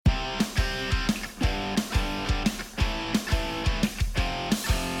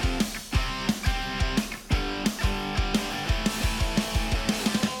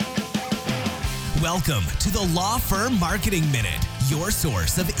Welcome to the Law Firm Marketing Minute, your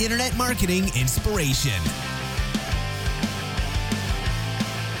source of internet marketing inspiration.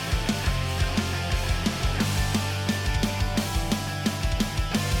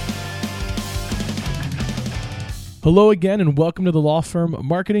 Hello again, and welcome to the Law Firm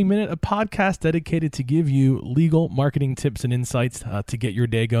Marketing Minute, a podcast dedicated to give you legal marketing tips and insights to get your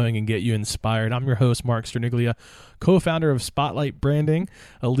day going and get you inspired. I'm your host, Mark Sterniglia, co-founder of Spotlight Branding,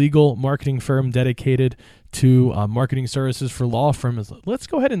 a legal marketing firm dedicated to marketing services for law firms. Let's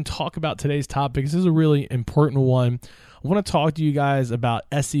go ahead and talk about today's topic. This is a really important one. I want to talk to you guys about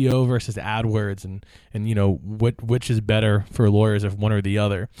SEO versus AdWords and you know which is better for lawyers, if one or the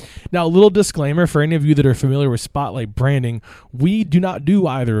other. Now, a little disclaimer for any of you that are familiar with Spotlight Branding, we do not do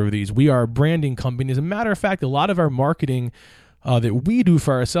either of these. We are a branding company. As a matter of fact, a lot of our marketing that we do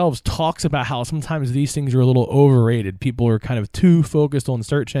for ourselves talks about how sometimes these things are a little overrated. People are kind of too focused on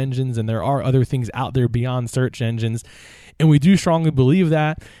search engines, and there are other things out there beyond search engines. And we do strongly believe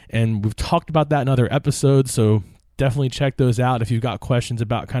that, and we've talked about that in other episodes, so definitely check those out if you've got questions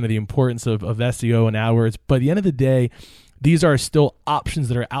about kind of the importance of SEO and AdWords. But at the end of the day, these are still options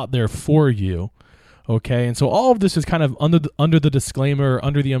that are out there for you. Okay, and so all of this is kind of under the disclaimer,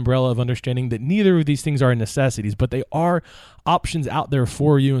 under the umbrella of understanding that neither of these things are necessities, but they are options out there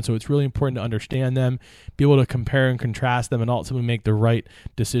for you, and so it's really important to understand them, be able to compare and contrast them, and ultimately make the right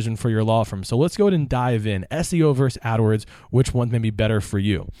decision for your law firm. So let's go ahead and dive in. SEO versus AdWords, which one may be better for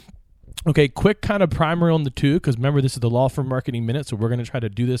you? Okay, quick kind of primer on the two, because remember, this is the Law Firm Marketing Minute, so we're going to try to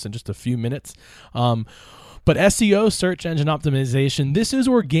do this in just a few minutes. But SEO, search engine optimization, this is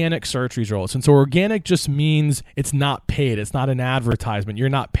organic search results. And so organic just means it's not paid. It's not an advertisement. You're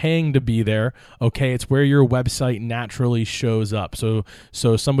not paying to be there, okay? It's where your website naturally shows up. So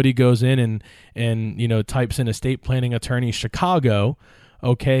somebody goes in and types in estate planning attorney Chicago,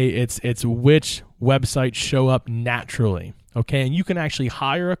 okay? It's which websites show up naturally, okay? And you can actually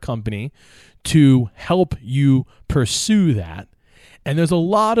hire a company to help you pursue that. And there's a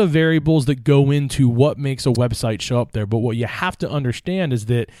lot of variables that go into what makes a website show up there. But what you have to understand is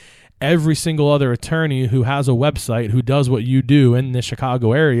that every single other attorney who has a website who does what you do in the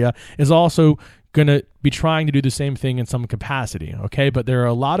Chicago area is also going to be trying to do the same thing in some capacity, okay? But there are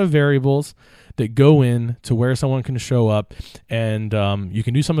a lot of variables that go in to where someone can show up, and you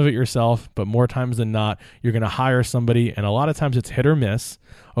can do some of it yourself, but more times than not, you're going to hire somebody, and a lot of times it's hit or miss,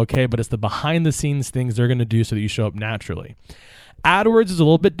 okay? But it's the behind-the-scenes things they're going to do so that you show up naturally. AdWords is a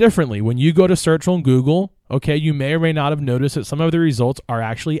little bit differently. When you go to search on Google, okay, you may or may not have noticed that some of the results are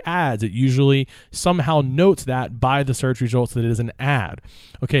actually ads. It usually somehow notes that by the search results that it is an ad.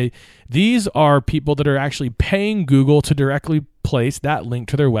 Okay, these are people that are actually paying Google to directly place that link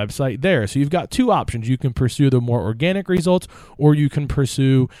to their website there. So you've got two options. You can pursue the more organic results, or you can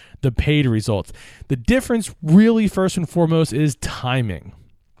pursue the paid results. The difference really, first and foremost, is timing.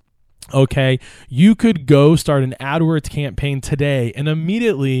 Okay, you could go start an AdWords campaign today and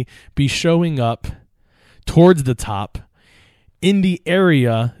immediately be showing up towards the top in the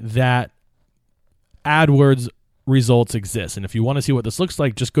area that AdWords results exist. And if you want to see what this looks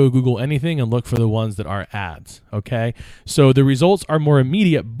like, just go Google anything and look for the ones that are ads, okay? So the results are more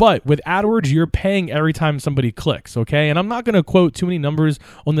immediate, but with AdWords, you're paying every time somebody clicks, okay? And I'm not going to quote too many numbers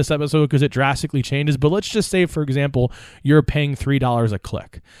on this episode because it drastically changes, but let's just say, for example, you're paying $3 a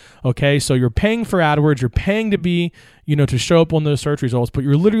click, okay? So you're paying for AdWords, you're paying to be, to show up on those search results, but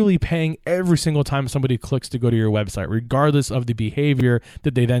you're literally paying every single time somebody clicks to go to your website, regardless of the behavior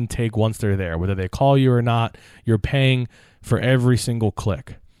that they then take once they're there. Whether they call you or not, you're paying for every single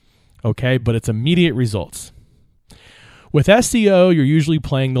click, okay? But it's immediate results. With SEO, you're usually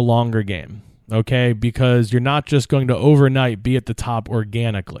playing the longer game, okay? Because you're not just going to overnight be at the top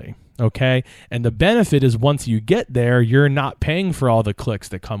organically, okay? And the benefit is once you get there, you're not paying for all the clicks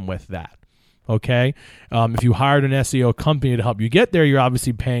that come with that. Okay, if you hired an SEO company to help you get there, you're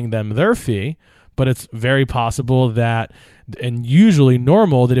obviously paying them their fee, but it's very possible that, and usually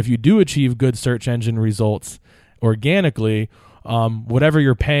normal, that if you do achieve good search engine results organically, whatever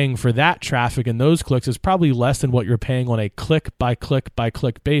you're paying for that traffic and those clicks is probably less than what you're paying on a click by click by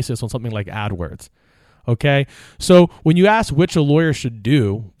click basis on something like AdWords. Okay, so when you ask which a lawyer should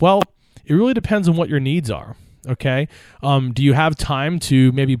do, well, it really depends on what your needs are. Okay. Do you have time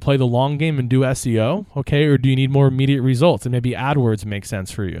to maybe play the long game and do SEO? Okay. Or do you need more immediate results and maybe AdWords make sense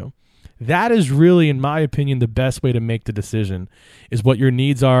for you? That is really, in my opinion, the best way to make the decision is what your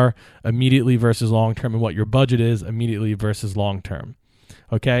needs are immediately versus long-term and what your budget is immediately versus long-term.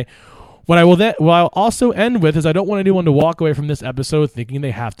 Okay. What I'll also end with is I don't want anyone to walk away from this episode thinking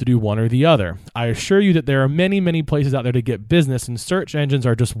they have to do one or the other. I assure you that there are many, many places out there to get business, and search engines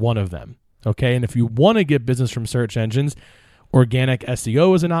are just one of them. Okay. And if you want to get business from search engines, organic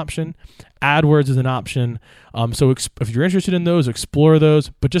SEO is an option. AdWords is an option. So if you're interested in those, explore those.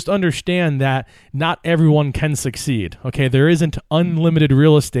 But just understand that not everyone can succeed. Okay, there isn't unlimited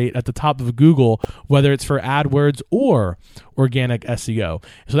real estate at the top of Google, whether it's for AdWords or organic SEO.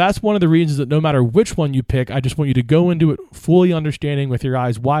 So that's one of the reasons that no matter which one you pick, I just want you to go into it fully understanding with your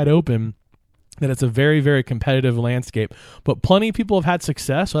eyes wide open that it's a very, very competitive landscape. But plenty of people have had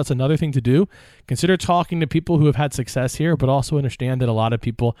success, so that's another thing to do. Consider talking to people who have had success here, but also understand that a lot of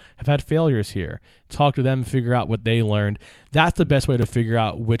people have had failures here. Talk to them, figure out what they learned. That's the best way to figure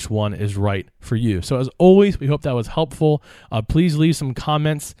out which one is right for you. So as always, we hope that was helpful. Please leave some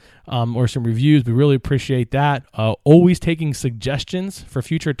comments or some reviews. We really appreciate that. Always taking suggestions for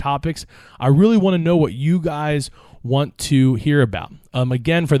future topics. I really want to know what you guys want to hear about.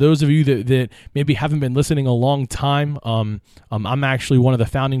 Again, for those of you that maybe haven't been listening a long time, I'm actually one of the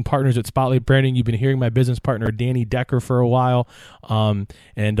founding partners at Spotlight Branding. You've been hearing my business partner, Danny Decker, for a while. I'm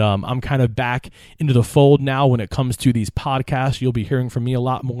kind of back into the fold now when it comes to these podcasts. You'll be hearing from me a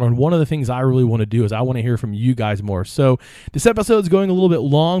lot more. And one of the things I really want to do is I want to hear from you guys more. So this episode is going a little bit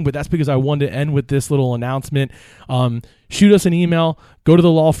long, but that's because I wanted to end with this little announcement. Shoot us an email. Go to the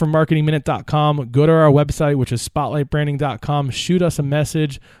lawfirmmarketingminute.com. Go to our website, which is spotlightbranding.com. Shoot us a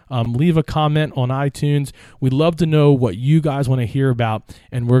message. Leave a comment on iTunes. We'd love to know what you guys want to hear about,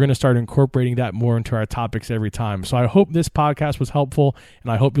 and we're going to start incorporating that more into our topics every time. So I hope this podcast was helpful,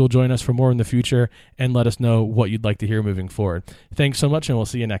 and I hope you'll join us for more in the future and let us know what you'd like to hear moving forward. Thanks so much, and we'll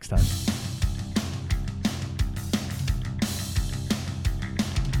see you next time.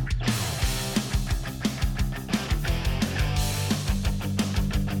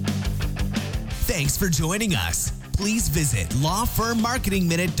 Thanks for joining us. Please visit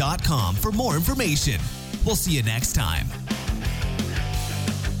lawfirmmarketingminute.com for more information. We'll see you next time.